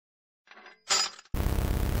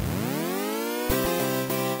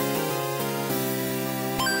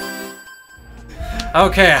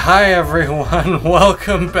Okay, hi everyone.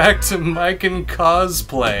 Welcome back to Mike and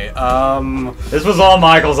Cosplay. This was all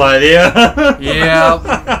Michael's idea.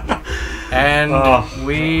 Yeah. And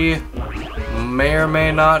we may or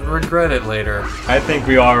may not regret it later. I think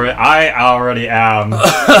I already am.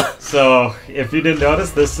 So, if you didn't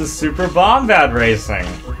notice, this is Super Bombad Racing.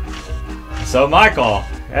 So, Michael,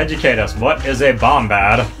 educate us. What is a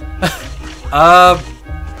Bombad?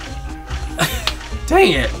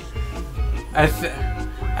 Dang it. I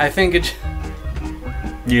think it...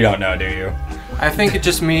 You don't know, do you? I think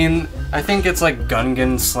it's like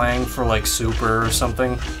Gungan slang for like super or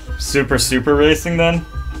something. Super racing then?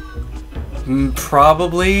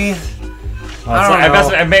 Probably. I don't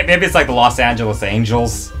know. Maybe it's like the Los Angeles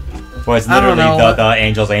Angels. Where it's literally the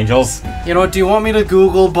Angels. You know what, do you want me to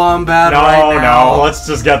Google Bombad right now? No, let's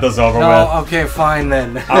just get this over with. Okay, fine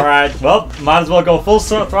then. Alright, well, might as well go full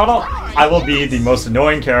throttle. I will be the most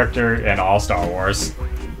annoying character in all Star Wars.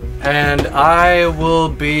 And I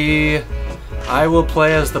will play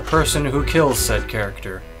as the person who kills said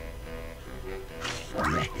character.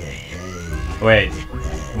 Wait,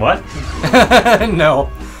 what? No.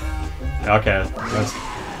 Okay,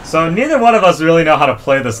 so neither one of us really know how to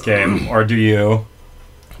play this game, or do you?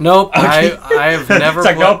 Nope, okay. I've never. It's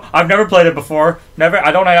like nope, I've never played it before. Never.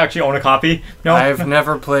 I don't actually own a copy. No, I've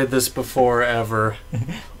never played this before ever.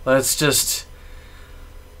 Let's just.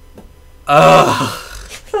 Oh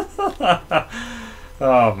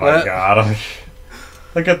my god!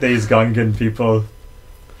 Look at these Gungan people.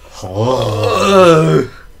 Oh,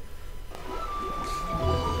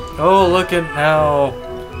 look at how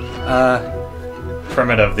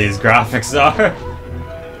primitive these graphics are.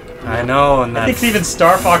 I know, and I think even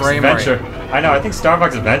Star Fox Adventure. Rate. I know. I think Star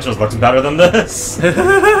Fox Adventures looks better than this. All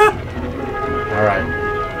right.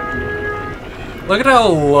 Look at how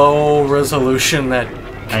low resolution that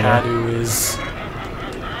Cadu is.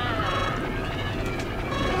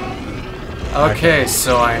 Okay,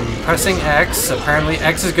 so I'm pressing X. Apparently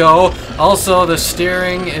X is go. Also, the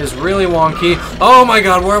steering is really wonky. Oh my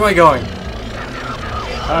god, where am I going?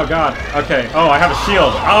 Oh god. Okay. Oh, I have a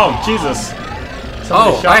shield. Oh, Jesus.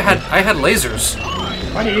 I had lasers.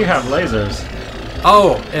 Why do you have lasers?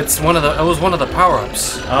 Oh, it was one of the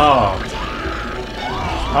power-ups. Oh.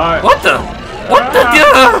 What the? What the?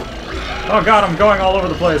 Oh god, I'm going all over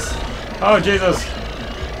the place. Oh, Jesus.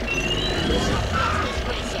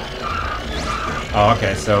 Oh,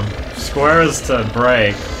 okay, so square is to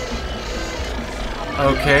brake.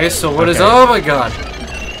 Okay, so what is... Oh my god.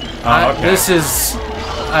 Oh, okay. This is...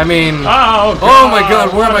 I mean... Oh, god. Oh my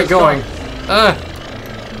god, where am I going?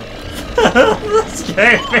 That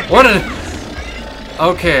scared me. What a...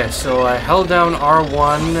 Okay, so I held down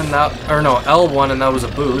R1 and that... Or no, L1 and that was a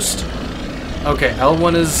boost. Okay,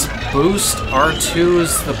 L1 is boost, R2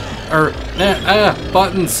 is the...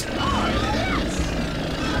 buttons.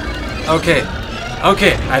 Okay.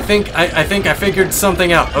 Okay, I think I figured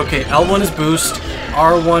something out. Okay, L1 is boost,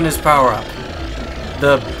 R1 is power up.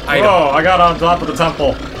 The item. Whoa, I got on top of the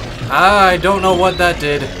temple. I don't know what that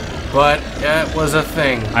did, but it was a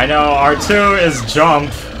thing. I know, R2 is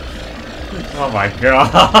jump. Oh my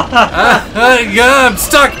god. I'm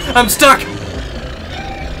stuck! I'm stuck!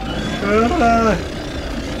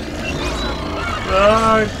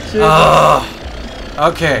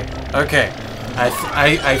 Okay.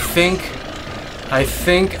 I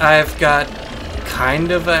think I've got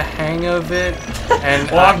kind of a hang of it,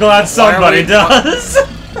 and well, I'm glad somebody does.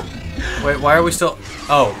 Wait, why are we still?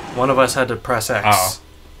 Oh, one of us had to press X. Oh.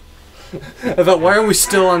 I thought, why are we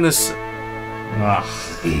still on this?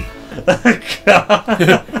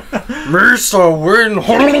 Mr. Win.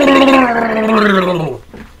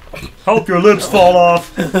 Hope your lips fall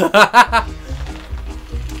off.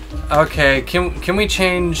 Okay, can we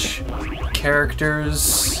change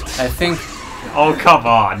characters? I think. Oh, come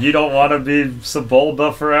on. You don't want to be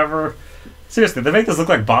Sebulba forever? Seriously, they make this look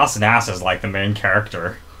like Boss Nass is like the main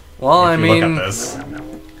character. Well, I mean, look at this.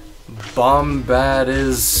 Bombad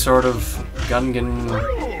is sort of Gungan.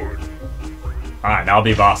 Alright, now I'll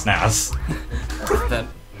be Boss Nass. Then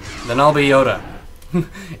I'll be Yoda.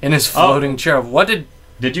 In his floating chair. What did...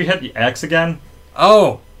 Did you hit X again?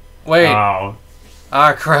 Oh! Wait. Oh.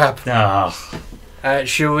 Ah, crap. Oh.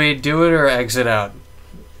 Should we do it or exit out?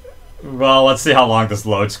 Well, let's see how long this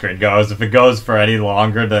load screen goes. If it goes for any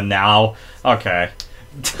longer than now, okay.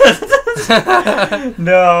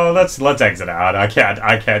 No, let's exit out. I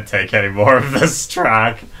can't take any more of this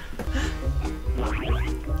track.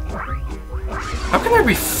 How can there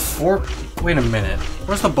be 4? Wait a minute.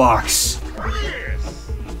 Where's the box?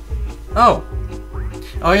 Oh.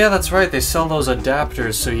 Oh yeah, that's right. They sell those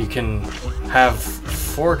adapters so you can have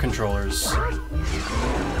 4 controllers.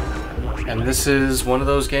 And this is one of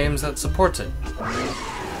those games that supports it.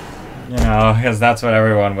 You know, because that's what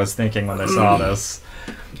everyone was thinking when they saw this.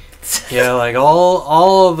 Yeah, like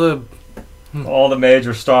all the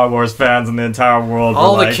major Star Wars fans in the entire world.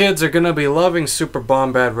 All were the like, kids are gonna be loving Super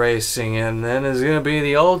Bombad Racing, and then it's gonna be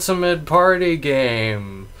the ultimate party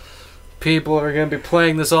game. People are gonna be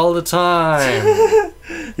playing this all the time.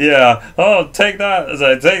 Yeah. Oh, take that! As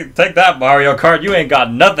I take that Mario Kart. You ain't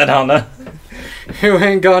got nothing on that. You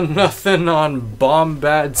ain't got nothing on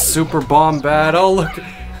Bombad, Super Bombad. Oh look!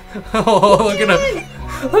 Oh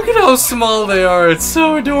look at how small they are. It's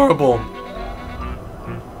so adorable.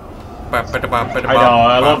 I know.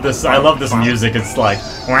 I love this. I love this music. It's like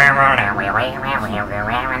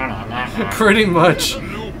pretty much.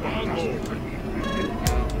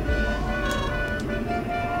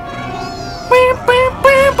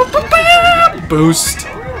 Boost.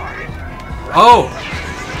 Oh,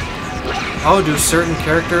 do certain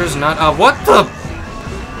characters not? What the?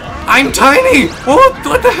 I'm tiny.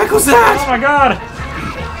 What the heck was that? oh my god.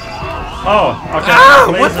 Oh, okay.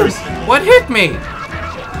 Ah! Lasers. What hit me?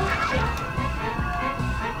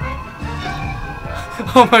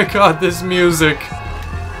 Oh my god, this music.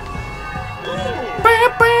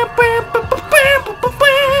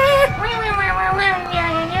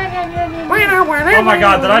 Oh my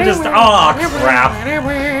god, did I just... Oh, crap.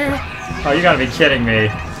 Oh, you gotta be kidding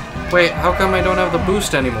me. Wait, how come I don't have the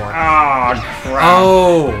boost anymore? Oh, crap.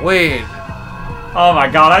 Oh, wait. Oh my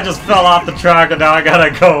god, I just fell off the track and now I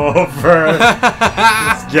gotta go over.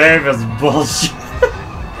 This game is bullshit.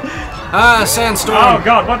 Sandstorm. Oh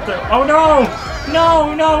god, what the... Oh no!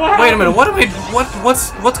 No, what Wait a minute, happened?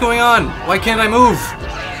 what's going on? Why can't I move?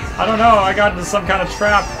 I don't know, I got into some kind of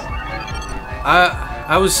trap.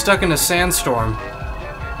 I was stuck in a sandstorm.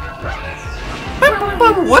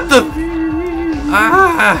 What the?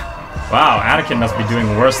 Ah! Wow, Anakin must be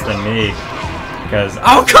doing worse than me. Because...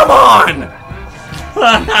 Oh, come on!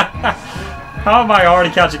 How am I already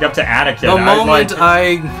catching up to Anakin?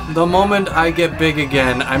 The moment I get big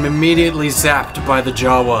again, I'm immediately zapped by the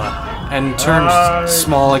Jawa and turned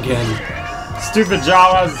small again. Stupid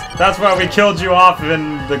Jawas. That's why we killed you off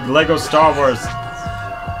in the Lego Star Wars.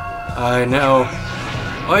 I know.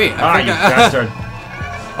 Wait, you bastard.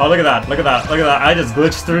 Oh, look at that. Look at that. Look at that. I just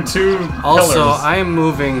glitched through two Also, pillars. I am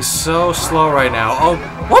moving so slow right now. Oh,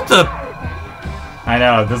 what the? I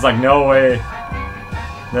know. There's like no way.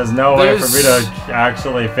 There's no way for me to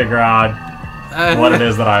actually figure out what it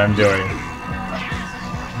is that I am doing.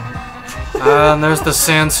 And there's the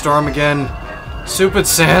sandstorm again. Stupid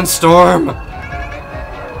sandstorm.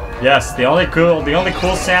 Yes, the only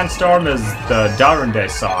cool sandstorm is the Darude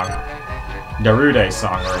song. Darude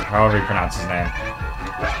song, or however you pronounce his name.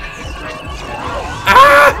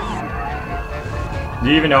 Ah! Do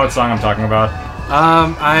you even know what song I'm talking about?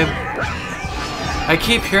 I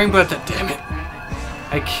keep hearing, but damn it,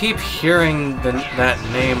 I keep hearing that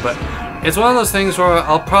name, but it's one of those things where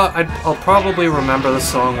I'll probably remember the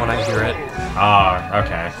song when I hear it. Ah,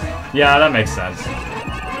 okay. Yeah, that makes sense.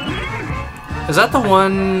 Is that the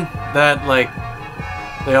one that like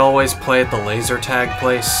they always play at the laser tag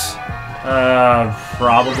place?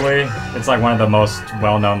 Probably. It's like one of the most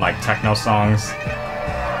well-known like techno songs.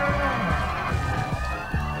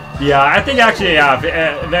 Yeah, I think actually, yeah.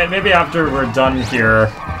 Maybe after we're done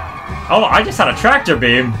here. Oh, I just had a tractor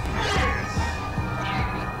beam.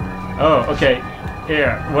 Oh, okay.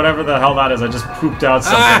 Here, whatever the hell that is, I just pooped out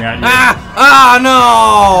something at you.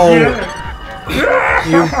 No!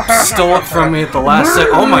 You stole it from me at the last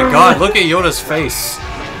second. Oh my god, look at Yoda's face.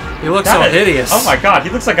 He looks so hideous. Oh my god, he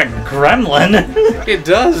looks like a gremlin. It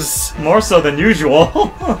does. More so than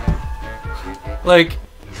usual. Like,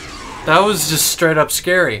 that was just straight up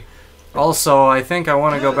scary. Also, I think I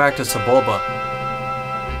want to go back to Sebulba.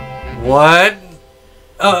 What?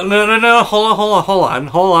 No, hold on.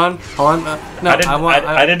 No,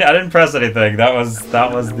 I didn't press anything. That was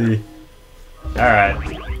the... Alright.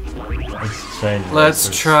 Let's change this. Let's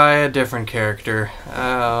try a different character.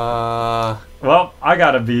 Well, I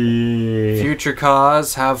gotta be... Future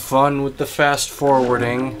cause, have fun with the fast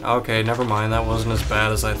forwarding. Okay, never mind, that wasn't as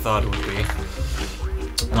bad as I thought it would be.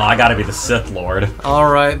 No, I gotta be the Sith Lord.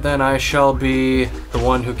 Alright, then I shall be the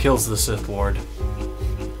one who kills the Sith Lord.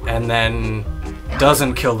 And then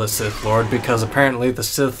doesn't kill the Sith Lord, because apparently the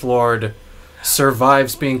Sith Lord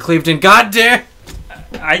survives being cleaved in. God damn!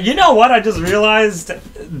 You know what? I just realized,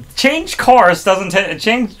 change course doesn't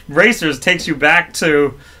change racers takes you back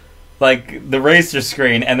to like the racer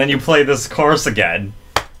screen, and then you play this course again.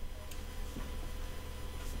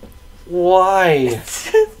 Why?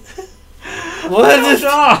 What?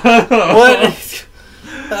 What?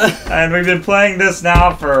 And we've been playing this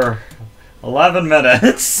now for 11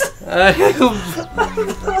 minutes. I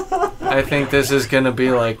think this is gonna be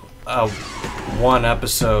like a one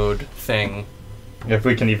episode thing. If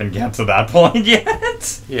we can even get to that point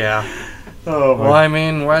yet. Yeah. Oh, well, I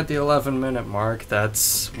mean, we're at the 11-minute mark.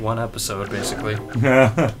 That's one episode, basically.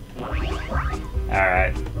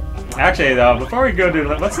 Alright. Actually, though, before we go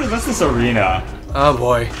to... What's this arena? Oh,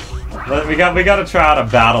 boy. We gotta try out a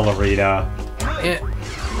battle arena.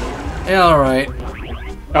 Yeah, alright.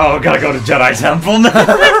 Oh, we gotta go to Jedi Temple now.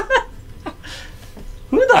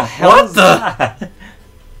 Who the hell is that?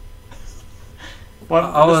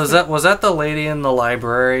 What, was that the lady in the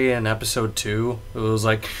library in episode 2? It was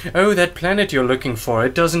like, oh, that planet you're looking for,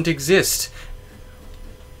 it doesn't exist.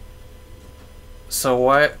 So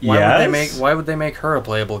why would they make her a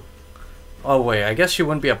playable? Oh wait, I guess she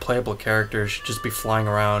wouldn't be a playable character. She'd just be flying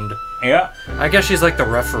around. Yeah. I guess she's like the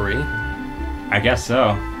referee. I guess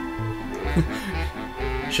so.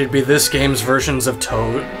 She'd be this game's version of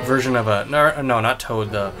no, not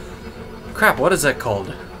Toad. The crap. What is that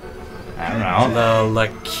called? I don't know. The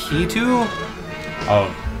Lakitu? Oh.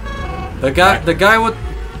 The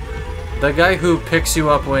guy who picks you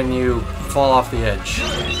up when you fall off the edge.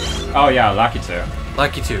 Oh yeah, Lakitu.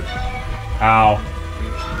 Lakitu. Ow.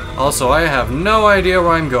 Also, I have no idea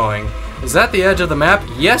where I'm going. Is that the edge of the map?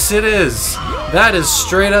 Yes, it is. That is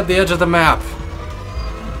straight up the edge of the map.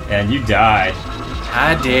 And you died.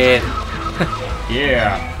 I did.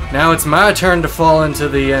 Yeah. Now it's my turn to fall into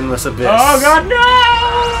the endless abyss. Oh god, no!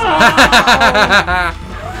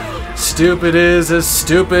 Stupid is as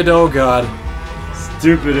stupid, oh god.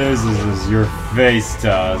 Stupid is your face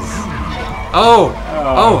does. Oh!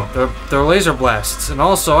 They're laser blasts. And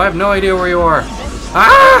also, I have no idea where you are.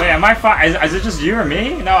 Ah! Wait, am I fine? Is it just you or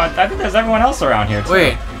me? No, I think there's everyone else around here, too.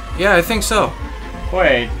 Wait. Yeah, I think so.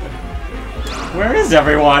 Wait. Where is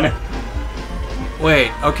everyone?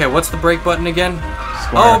 Wait, okay, what's the brake button again?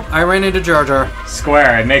 Square. Oh, I ran into Jar Jar.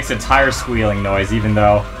 Square. It makes a tire squealing noise, even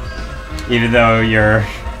though you're...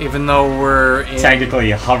 Even though we're in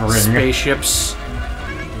technically hovering. Spaceships.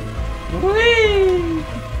 Whee!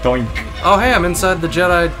 Doink. Oh, hey, I'm inside the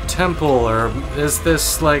Jedi Temple, or is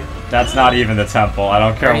this like... That's not even the temple. I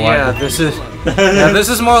don't care what. Yeah, this is... yeah, this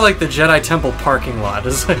is more like the Jedi Temple parking lot.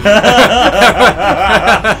 It's like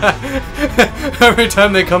every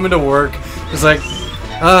time they come into work, it's like,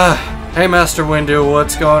 hey, Master Windu,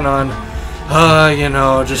 what's going on? You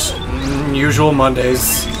know, just usual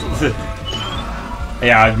Mondays.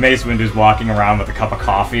 Yeah, Mace Windu's walking around with a cup of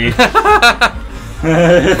coffee.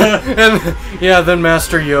 And yeah, then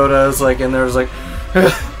Master Yoda is like in there, is like,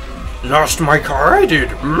 lost my car, I did.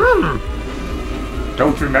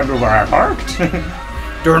 Don't remember where I parked.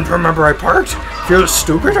 Don't remember I parked. Feel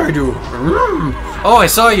stupid, I do. Oh, I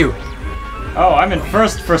saw you. Oh, I'm in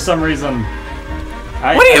first for some reason.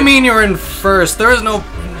 What do you mean you're in first? There is no...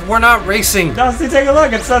 We're not racing. Dusty, take a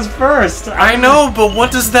look. It says first. I know, but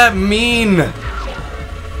what does that mean?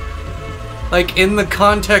 Like, in the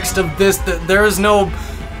context of this, there is no...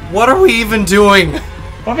 What are we even doing?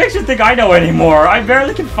 What makes you think I know anymore? I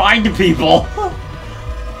barely can find people.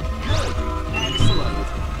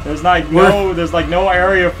 There's no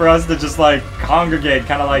area for us to just like congregate,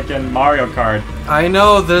 kind of like in Mario Kart. I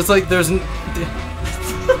know. There's.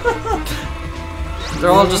 They're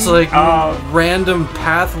all just like random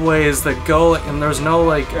pathways that go, and there's no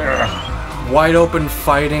like wide open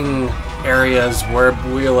fighting areas where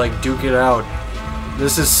we like duke it out.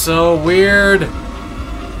 This is so weird.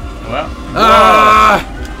 Well.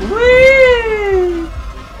 Whee!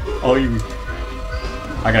 Oh,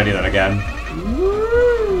 I gotta do that again.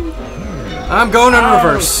 I'm going in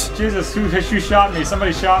reverse. Jesus, who shot me?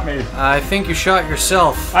 Somebody shot me. I think you shot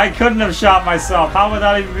yourself. I couldn't have shot myself. How would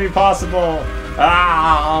that even be possible?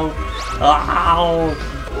 Ow! Ow!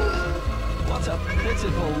 What a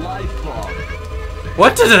pitiful life form.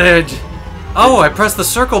 What did it? Oh, I pressed the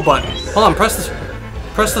circle button. Hold on, press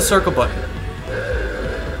the circle button.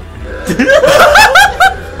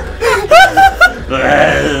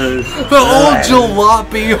 The old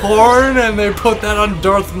jalopy horn, and they put that on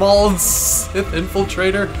Darth Maul's Sith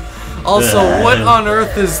infiltrator. Also, what on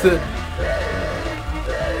earth is the...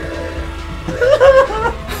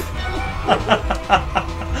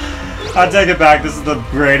 I take it back. This is the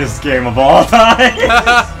greatest game of all time.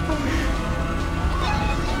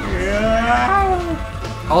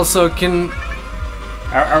 Also, can...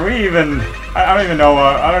 Are we even... I don't even know.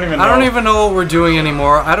 I don't even know what we're doing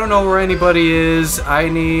anymore. I don't know where anybody is. I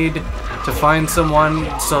need to find someone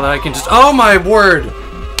so that I can just... Oh my word!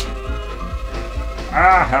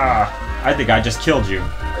 Aha! I think I just killed you.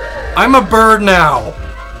 I'm a bird now.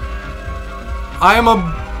 I'm a...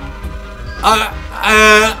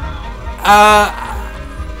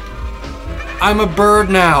 I'm a bird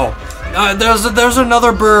now. There's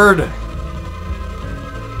another bird.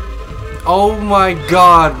 Oh my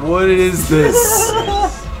god, what is this?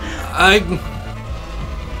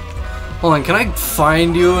 Hold on, can I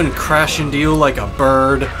find you and crash into you like a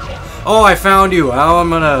bird? Oh, I found you. Now I'm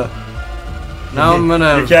gonna...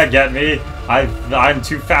 You can't get me. I'm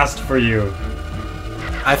too fast for you.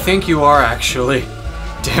 I think you are, actually.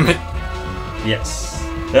 Damn it. Yes.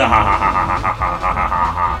 Yeah!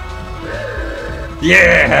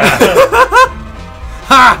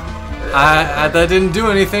 Ha! That didn't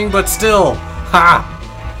do anything, but still. Ha!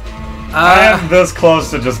 I am this close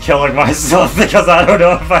to just killing myself because I don't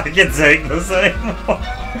know if I can take this anymore.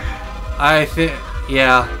 I think...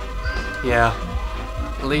 Yeah. Yeah.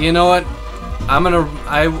 You know what? I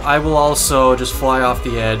will also just fly off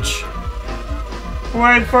the edge.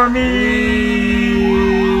 Wait for me!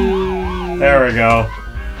 There we go.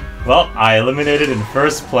 Well, I eliminated in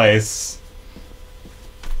first place.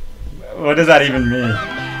 What does that even mean?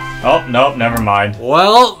 Oh, nope, never mind.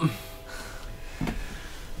 Well...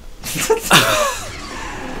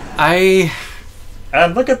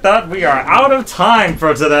 And look at that, we are out of time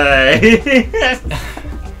for today!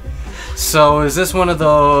 So, is this one of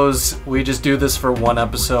those, we just do this for one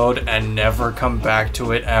episode and never come back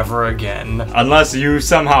to it ever again? Unless you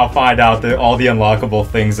somehow find out all the unlockable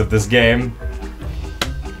things of this game.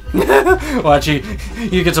 Watch, you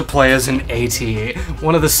get to play as an AT.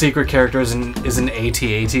 One of the secret characters is an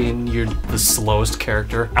AT-AT, and you're the slowest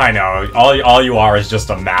character. I know, all you are is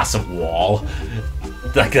just a massive wall.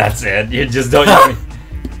 Like, that's it. You just don't...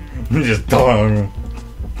 you just don't...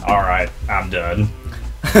 Alright, I'm done.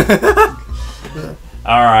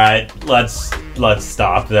 Alright, let's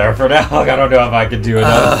stop there for now. I don't know if I could do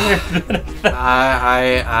another.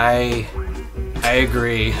 I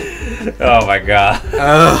agree. Oh my god.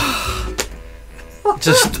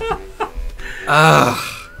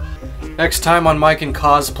 Next time on Mike and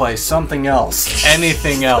Cosplay, something else.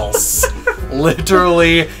 Anything else.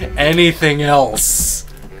 Literally anything else.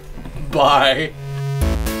 Bye.